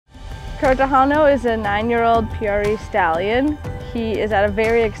Cartujano is a 9-year-old Pura stallion. He is at a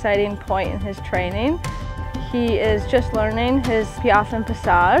very exciting point in his training. He is just learning his piaffe and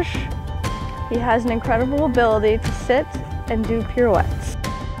passage. He has an incredible ability to sit and do pirouettes.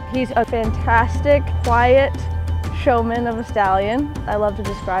 He's a fantastic, quiet showman of a stallion. I love to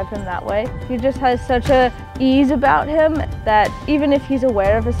describe him that way. He just has such a ease about him that even if he's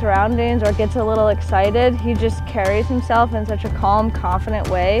aware of his surroundings or gets a little excited, he just carries himself in such a calm, confident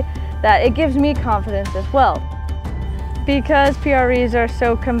way that it gives me confidence as well. Because PREs are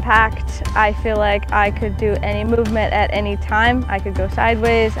so compact, I feel like I could do any movement at any time. I could go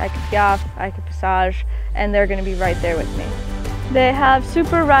sideways, I could piaffe, I could passage, and they're going to be right there with me. They have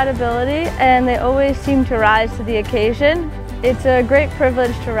super rideability and they always seem to rise to the occasion. It's a great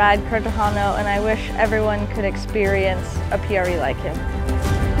privilege to ride Cartujano, and I wish everyone could experience a PRE like him.